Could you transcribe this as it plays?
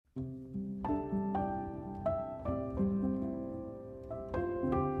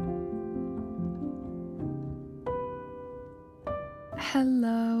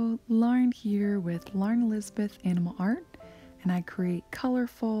Hello, Lauren here with Lauren Elizabeth Animal Art, and I create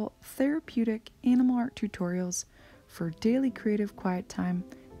colorful, therapeutic animal art tutorials for daily creative quiet time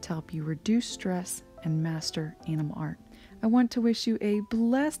to help you reduce stress and master animal art. I want to wish you a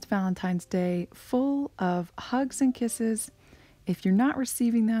blessed Valentine's Day full of hugs and kisses. If you're not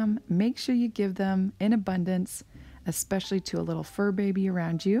receiving them, make sure you give them in abundance, especially to a little fur baby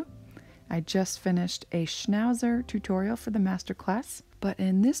around you. I just finished a Schnauzer tutorial for the Masterclass, but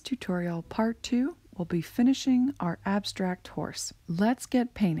in this tutorial, part 2, we'll be finishing our abstract horse. Let's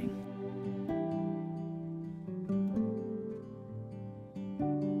get painting.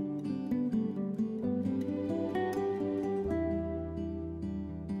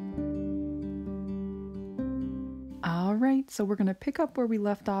 All right, so we're going to pick up where we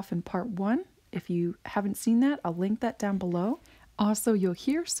left off in part 1. If you haven't seen that, I'll link that down below. Also, you'll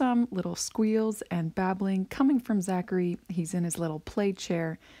hear some little squeals and babbling coming from Zachary. He's in his little play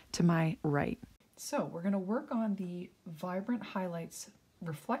chair to my right. So we're going to work on the vibrant highlights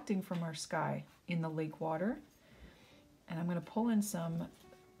reflecting from our sky in the lake water. And I'm going to pull in some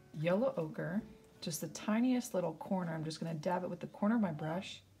yellow ochre, just the tiniest little corner. I'm just going to dab it with the corner of my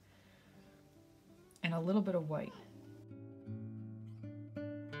brush, and a little bit of white.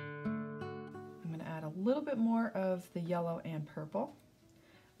 A little bit more of the yellow and purple.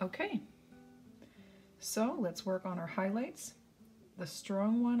 Okay, so let's work on our highlights. The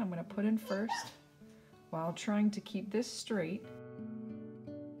strong one I'm going to put in first while trying to keep this straight.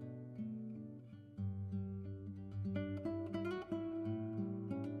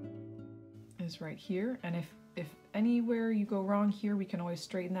 Is right here, and if anywhere you go wrong here, we can always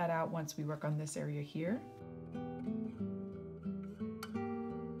straighten that out once we work on this area here.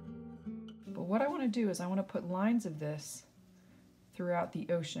 What I want to do is I want to put lines of this throughout the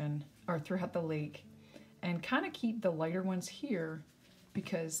ocean or throughout the lake and kind of keep the lighter ones here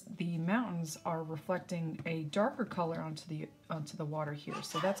because the mountains are reflecting a darker color onto the water here.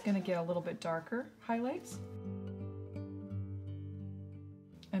 So that's going to get a little bit darker highlights.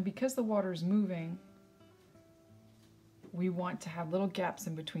 And because the water is moving, we want to have little gaps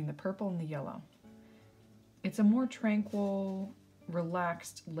in between the purple and the yellow. It's a more tranquil,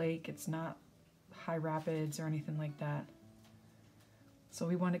 relaxed lake. It's not high rapids or anything like that. So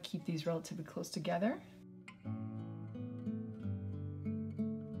we want to keep these relatively close together.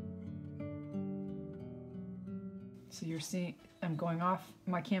 So you're seeing I'm going off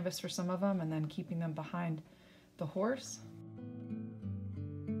my canvas for some of them and then keeping them behind the horse.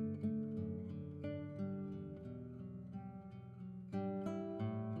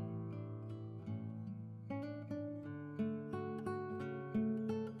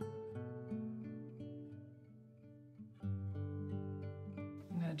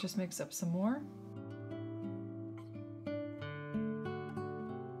 Just mix up some more.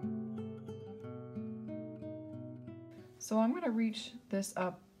 So I'm going to reach this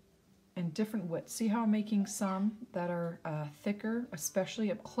up in different widths. See how I'm making some that are thicker,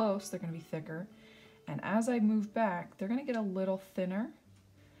 especially up close, they're going to be thicker. And as I move back, they're going to get a little thinner.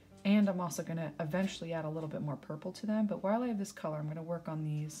 And I'm also going to eventually add a little bit more purple to them. But while I have this color, I'm going to work on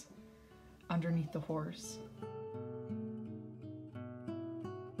these underneath the horse.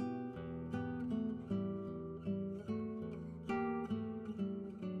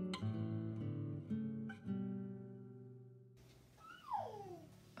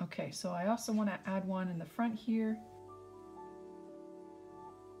 Okay, so I also want to add one in the front here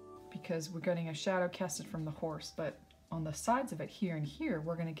because we're getting a shadow casted from the horse, but on the sides of it here and here,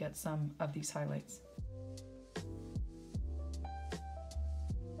 we're going to get some of these highlights.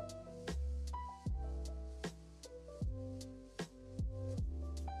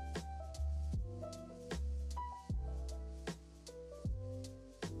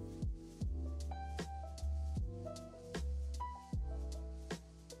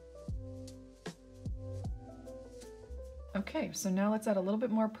 Okay, so now let's add a little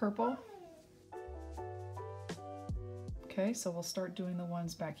bit more purple. Okay, so we'll start doing the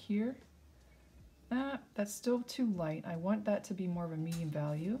ones back here. That's still too light. I want that to be more of a medium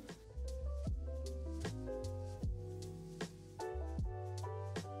value.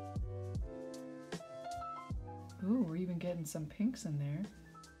 Ooh, we're even getting some pinks in there.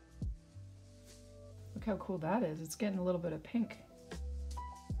 Look how cool that is. It's getting a little bit of pink.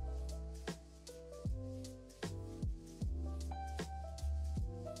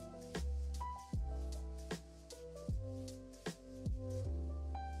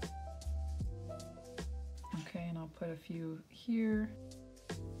 Okay, and I'll put a few here.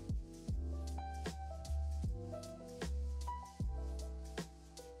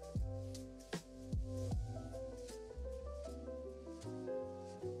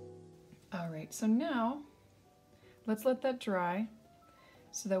 right, so now let's let that dry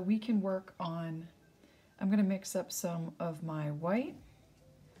so that we can work on, I'm going to mix up some of my white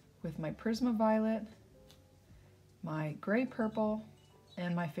with my Prisma violet, my gray purple,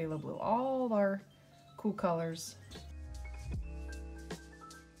 and my phthalo blue, all our cool colors.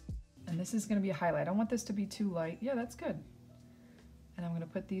 And this is going to be a highlight. I don't want this to be too light. Yeah, that's good. And I'm going to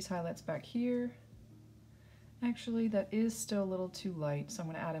put these highlights back here. Actually, that is still a little too light, so I'm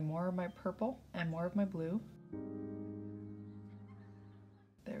going to add in more of my purple and more of my blue.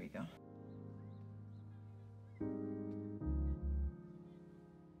 There we go.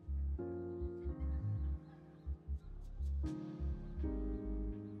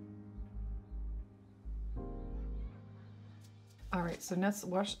 All right, so let's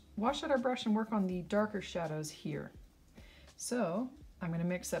wash out our brush and work on the darker shadows here. So I'm going to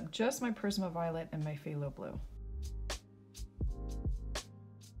mix up just my Prisma violet and my phthalo blue.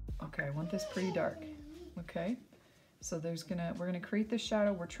 Okay, I want this pretty dark. Okay, so we're gonna create this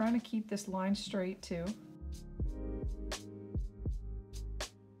shadow. We're trying to keep this line straight too.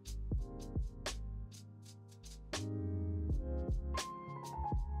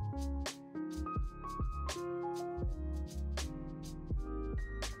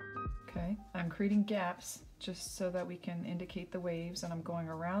 Okay, I'm creating gaps just so that we can indicate the waves, and I'm going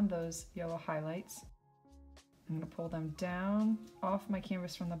around those yellow highlights. I'm going to pull them down off my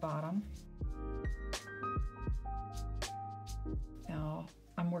canvas from the bottom. Now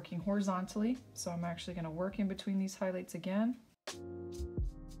I'm working horizontally, so I'm actually going to work in between these highlights again.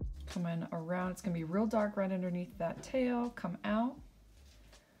 Come in around, it's going to be real dark right underneath that tail, come out,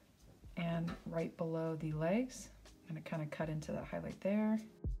 and right below the legs. I'm going to kind of cut into that highlight there.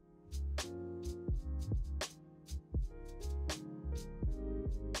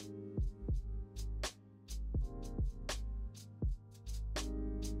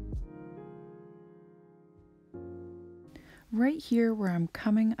 Right here where I'm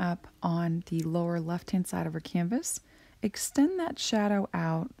coming up on the lower left-hand side of our canvas, extend that shadow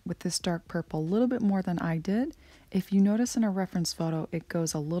out with this dark purple a little bit more than I did. If you notice in our reference photo, it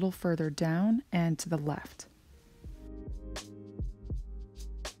goes a little further down and to the left.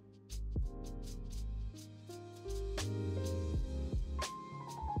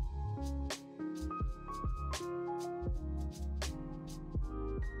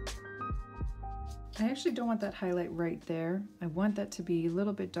 I actually don't want that highlight right there. I want that to be a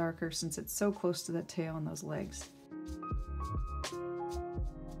little bit darker since it's so close to that tail and those legs.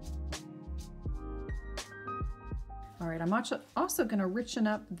 All right, I'm also going to richen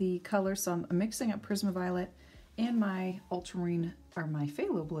up the color, so I'm mixing up Prisma Violet and my ultramarine, or my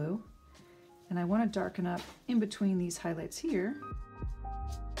phthalo blue, and I want to darken up in between these highlights here.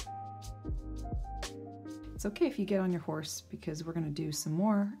 It's okay if you get on your horse because we're going to do some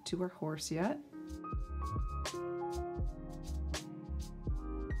more to our horse yet.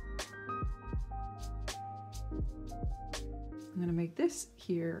 I'm going to make this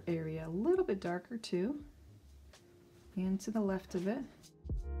here area a little bit darker too, and to the left of it.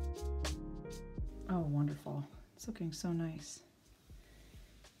 Oh, wonderful. It's looking so nice.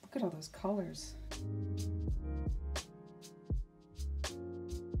 Look at all those colors.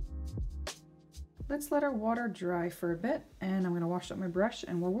 Let's let our water dry for a bit, and I'm going to wash up my brush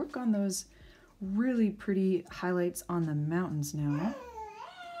and we'll work on those really pretty highlights on the mountains now.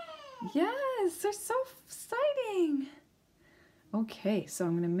 Yes, they're so exciting. Okay, so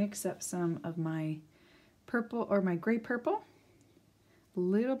I'm going to mix up some of my purple, or my gray purple, a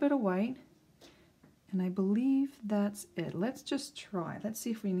little bit of white, and I believe that's it. Let's just try. Let's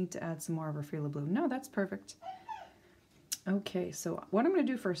see if we need to add some more of our phthalo blue. No, that's perfect. Okay, so what I'm going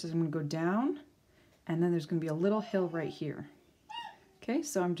to do first is I'm going to go down, and then there's going to be a little hill right here. Okay,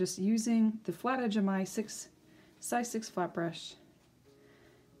 so I'm just using the flat edge of my size 6 flat brush,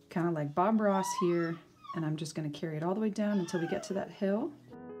 kind of like Bob Ross here, and I'm just going to carry it all the way down until we get to that hill.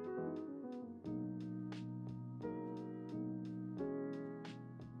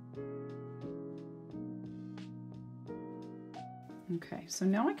 Okay, so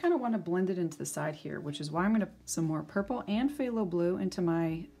now I kind of want to blend it into the side here, which is why I'm going to put some more purple and phthalo blue into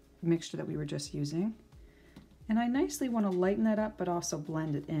my mixture that we were just using. And I nicely want to lighten that up, but also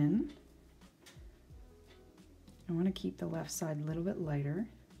blend it in. I want to keep the left side a little bit lighter.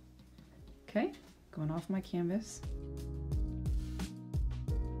 Okay, going off my canvas.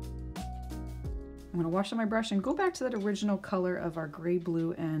 I'm going to wash out my brush and go back to that original color of our gray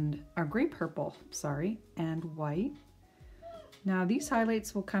blue and our gray purple, sorry, and white. Now these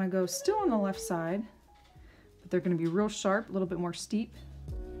highlights will kind of go still on the left side, but they're going to be real sharp, a little bit more steep.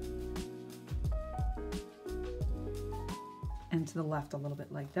 And to the left a little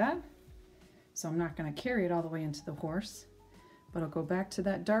bit like that. So I'm not going to carry it all the way into the horse, but I'll go back to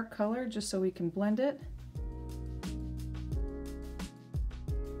that dark color just so we can blend it.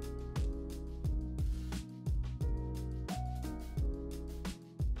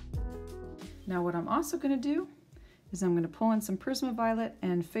 Now what I'm also going to do is I'm going to pull in some Prisma Violet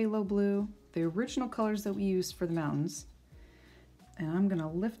and Phthalo Blue, the original colors that we used for the mountains, and I'm going to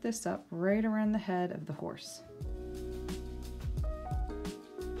lift this up right around the head of the horse.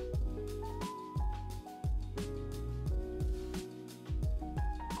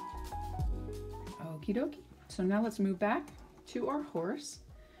 Okie dokie. So now let's move back to our horse,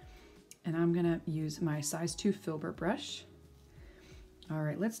 and I'm going to use my size 2 filbert brush. All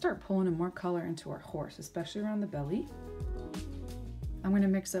right, let's start pulling in more color into our horse, especially around the belly. I'm going to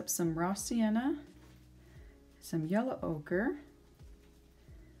mix up some raw sienna, some yellow ochre,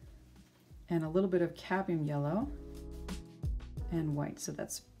 and a little bit of cadmium yellow and white. So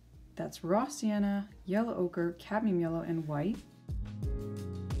that's raw sienna, yellow ochre, cadmium yellow, and white.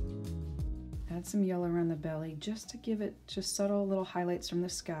 Add some yellow around the belly just to give it just subtle little highlights from the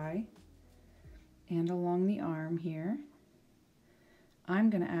sky and along the arm here. I'm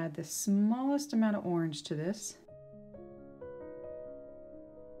going to add the smallest amount of orange to this.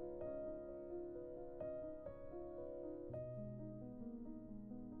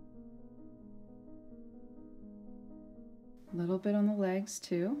 A little bit on the legs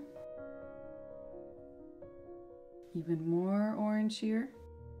too. Even more orange here.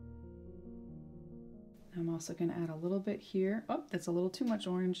 I'm also going to add a little bit here. Oh, that's a little too much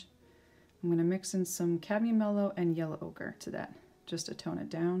orange. I'm going to mix in some cadmium yellow and yellow ochre to that, just to tone it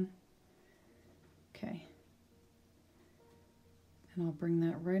down. Okay. And I'll bring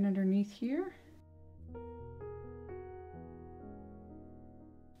that right underneath here. A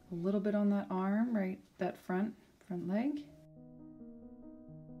little bit on that arm, right, that front leg.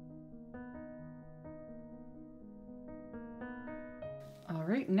 All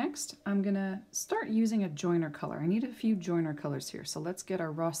right, next I'm gonna start using a joiner color. I need a few joiner colors here. So let's get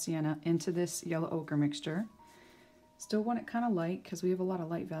our raw sienna into this yellow ochre mixture. Still want it kind of light because we have a lot of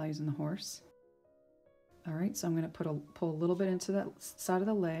light values in the horse. All right, so I'm gonna pull a little bit into that side of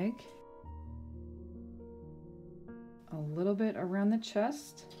the leg. A little bit around the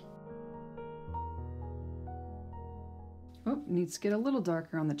chest. Oh, needs to get a little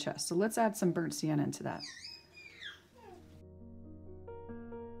darker on the chest. So let's add some burnt sienna into that.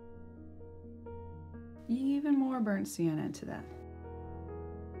 Even more burnt sienna into that.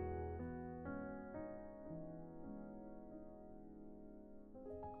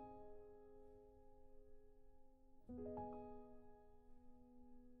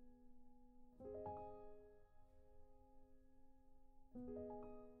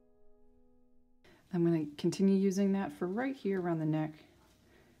 I'm going to continue using that for right here around the neck,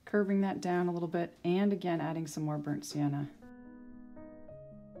 curving that down a little bit, and again adding some more burnt sienna.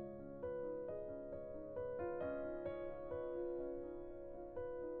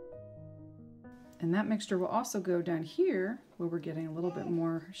 And that mixture will also go down here where we're getting a little bit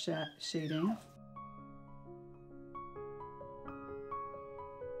more shading.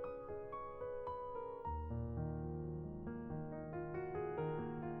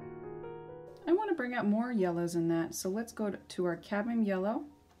 I want to bring out more yellows in that, so let's go to our cadmium yellow.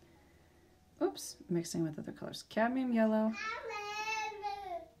 Oops, mixing with other colors. Cadmium yellow,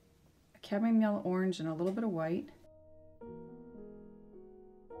 a cadmium yellow orange, and a little bit of white.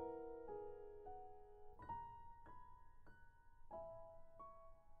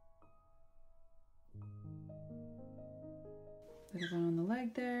 Bit of one on the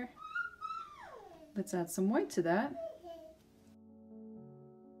leg there. Let's add some white to that.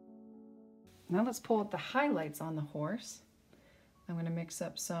 Now let's pull out the highlights on the horse. I'm going to mix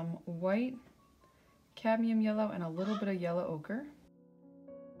up some white, cadmium yellow, and a little bit of yellow ochre.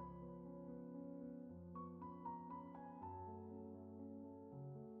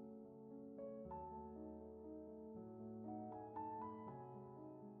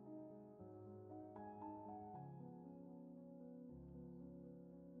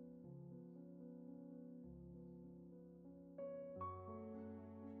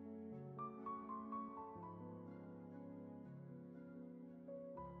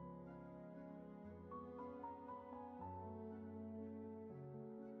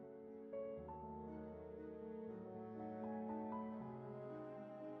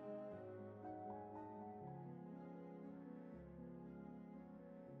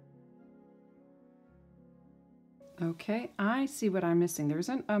 Okay, I see what I'm missing. There's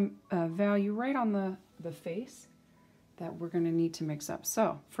a value right on the face that we're going to need to mix up.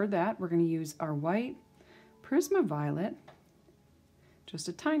 So for that, we're going to use our white Prisma Violet, just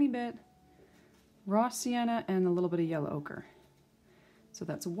a tiny bit, raw sienna and a little bit of yellow ochre. So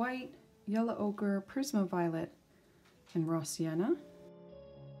that's white, yellow ochre, Prisma violet, and raw sienna.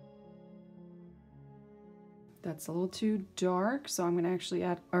 That's a little too dark, so I'm going to actually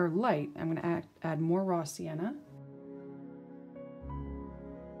add, or light, I'm going to add more raw sienna.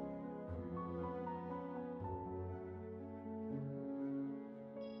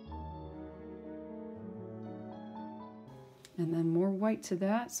 And then more white to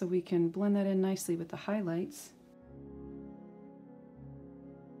that so we can blend that in nicely with the highlights.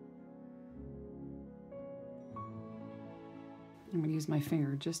 I'm going to use my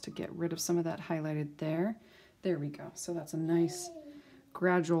finger just to get rid of some of that highlighted there. There we go. So that's a nice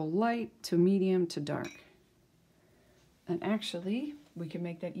gradual light to medium to dark. And actually, we can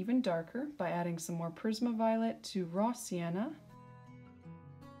make that even darker by adding some more Prisma violet to raw sienna.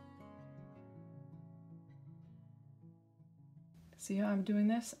 See how I'm doing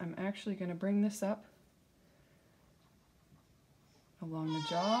this? I'm actually going to bring this up along the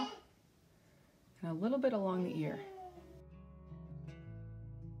jaw and a little bit along the ear.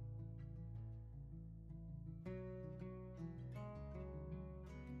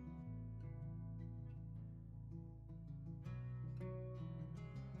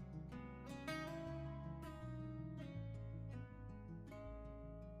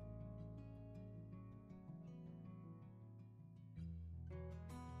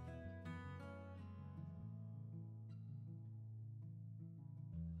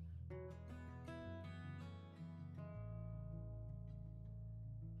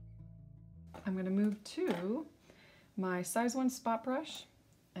 I'm going to move to my size 1 spot brush,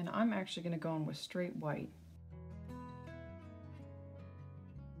 and I'm actually going to go in with straight white.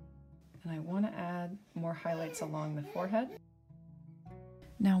 And I want to add more highlights along the forehead.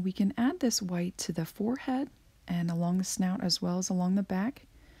 Now we can add this white to the forehead and along the snout as well as along the back.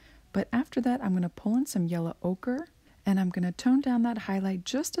 But after that, I'm going to pull in some yellow ochre, and I'm going to tone down that highlight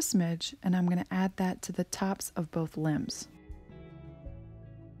just a smidge, and I'm going to add that to the tops of both limbs.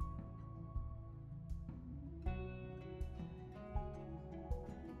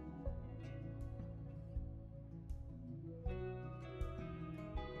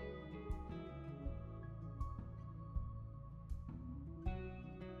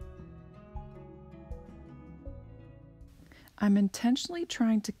 I'm intentionally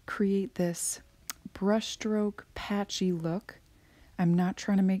trying to create this brushstroke patchy look. I'm not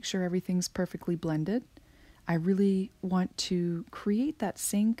trying to make sure everything's perfectly blended. I really want to create that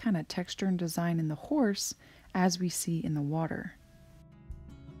same kind of texture and design in the horse as we see in the water.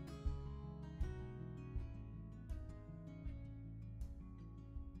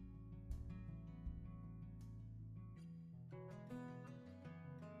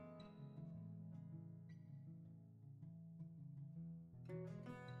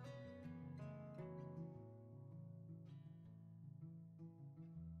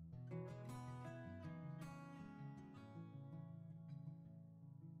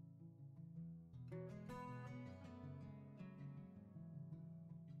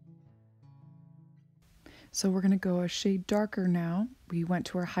 So we're going to go a shade darker now. We went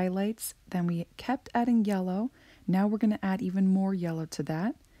to our highlights, then we kept adding yellow. Now we're going to add even more yellow to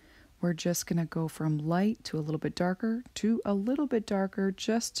that. We're just going to go from light to a little bit darker to a little bit darker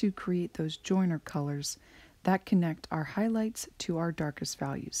just to create those joiner colors that connect our highlights to our darkest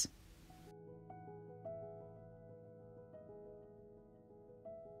values.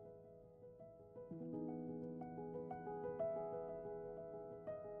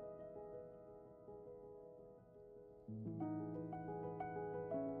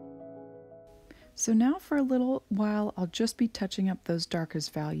 So now for a little while, I'll just be touching up those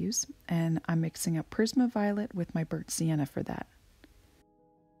darkest values, and I'm mixing up Prisma Violet with my burnt sienna for that.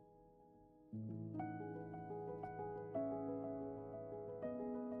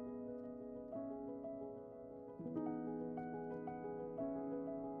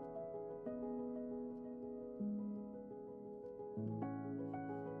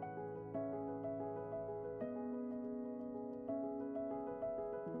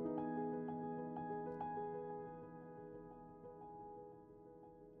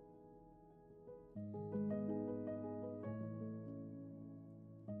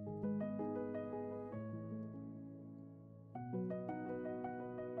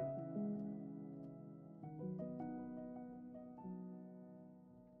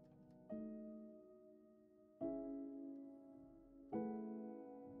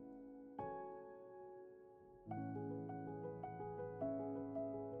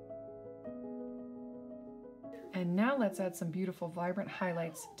 And now let's add some beautiful vibrant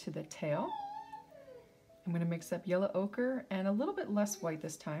highlights to the tail. I'm going to mix up yellow ochre and a little bit less white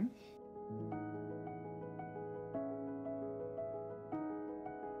this time.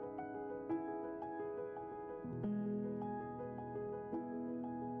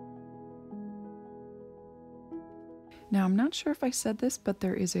 Now, I'm not sure if I said this, but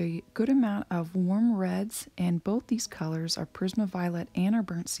there is a good amount of warm reds, and both these colors are Prisma Violet and our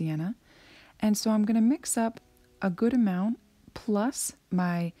Burnt Sienna. And so I'm going to mix up a good amount plus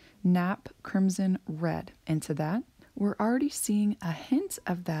my Nap Crimson Red into that. We're already seeing a hint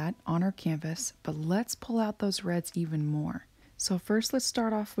of that on our canvas, but let's pull out those reds even more. So first, let's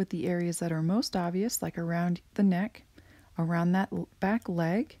start off with the areas that are most obvious, like around the neck, around that back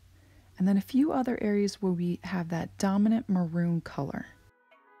leg, and then a few other areas where we have that dominant maroon color.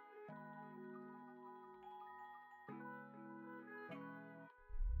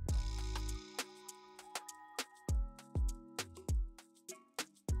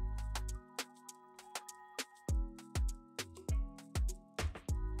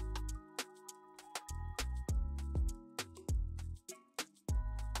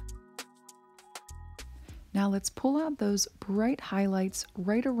 Now let's pull out those bright highlights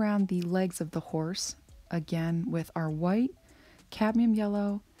right around the legs of the horse, again with our white, cadmium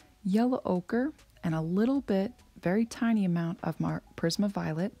yellow, yellow ochre, and a little bit, very tiny amount of my Prisma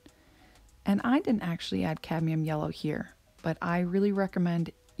Violet. And I didn't actually add cadmium yellow here, but I really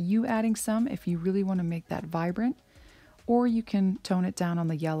recommend you adding some if you really want to make that vibrant, or you can tone it down on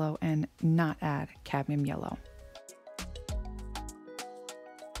the yellow and not add cadmium yellow.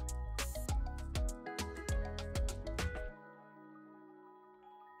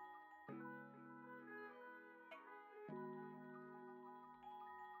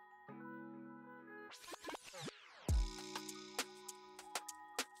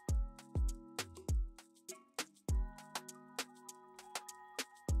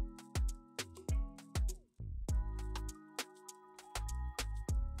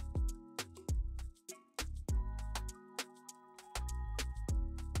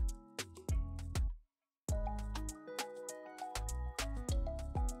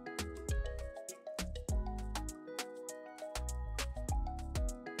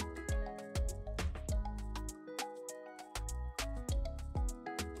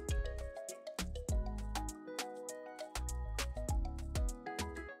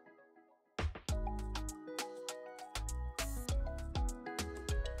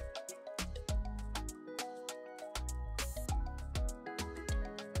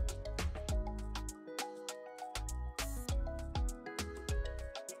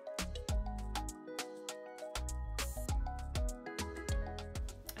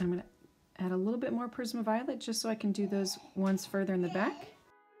 I'm going to add a little bit more Prisma Violet just so I can do those ones further in the back.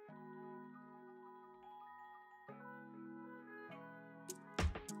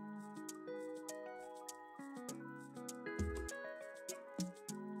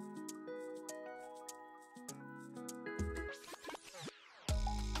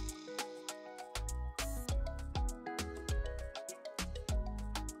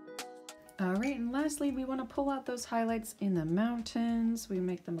 All right, and lastly, we want to pull out those highlights in the mountains. We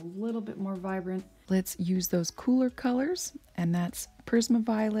make them a little bit more vibrant. Let's use those cooler colors, and that's Prisma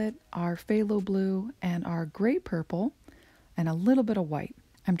Violet, our Phthalo Blue, and our Gray Purple, and a little bit of white.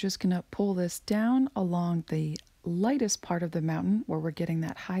 I'm just going to pull this down along the lightest part of the mountain where we're getting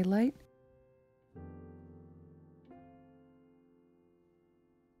that highlight.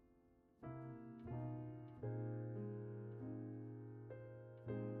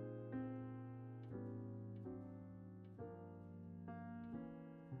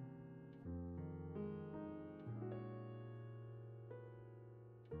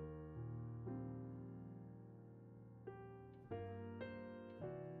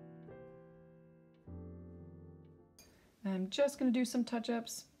 I'm just going to do some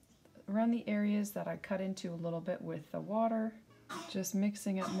touch-ups around the areas that I cut into a little bit with the water, just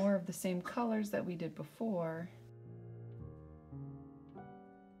mixing up more of the same colors that we did before.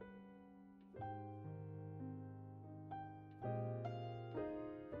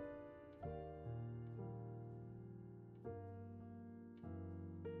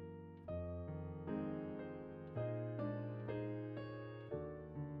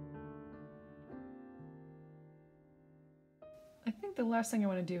 I think the last thing I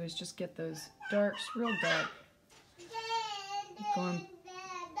want to do is just get those darks real dark. Going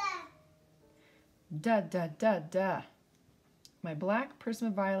da da da da. My black,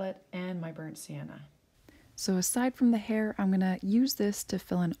 Prisma Violet, and my Burnt Sienna. So aside from the hair, I'm going to use this to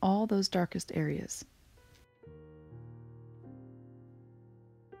fill in all those darkest areas.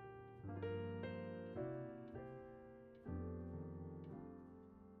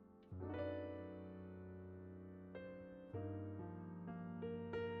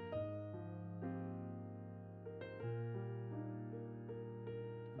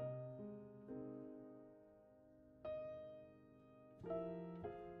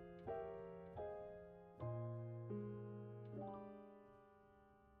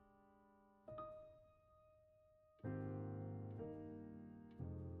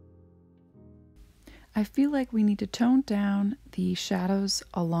 I feel like we need to tone down the shadows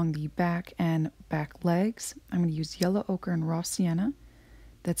along the back and back legs. I'm going to use yellow ochre and raw sienna.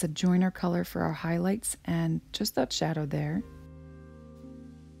 That's a joiner color for our highlights and just that shadow there.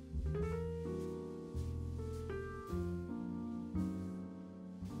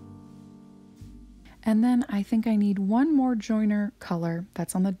 And then I think I need one more joiner color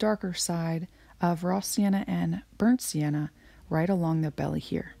that's on the darker side of raw sienna and burnt sienna right along the belly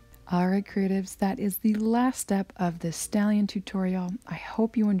here. Alright creatives, that is the last step of this stallion tutorial. I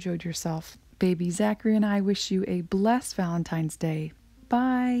hope you enjoyed yourself. Baby Zachary and I wish you a blessed Valentine's Day.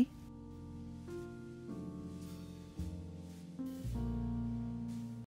 Bye!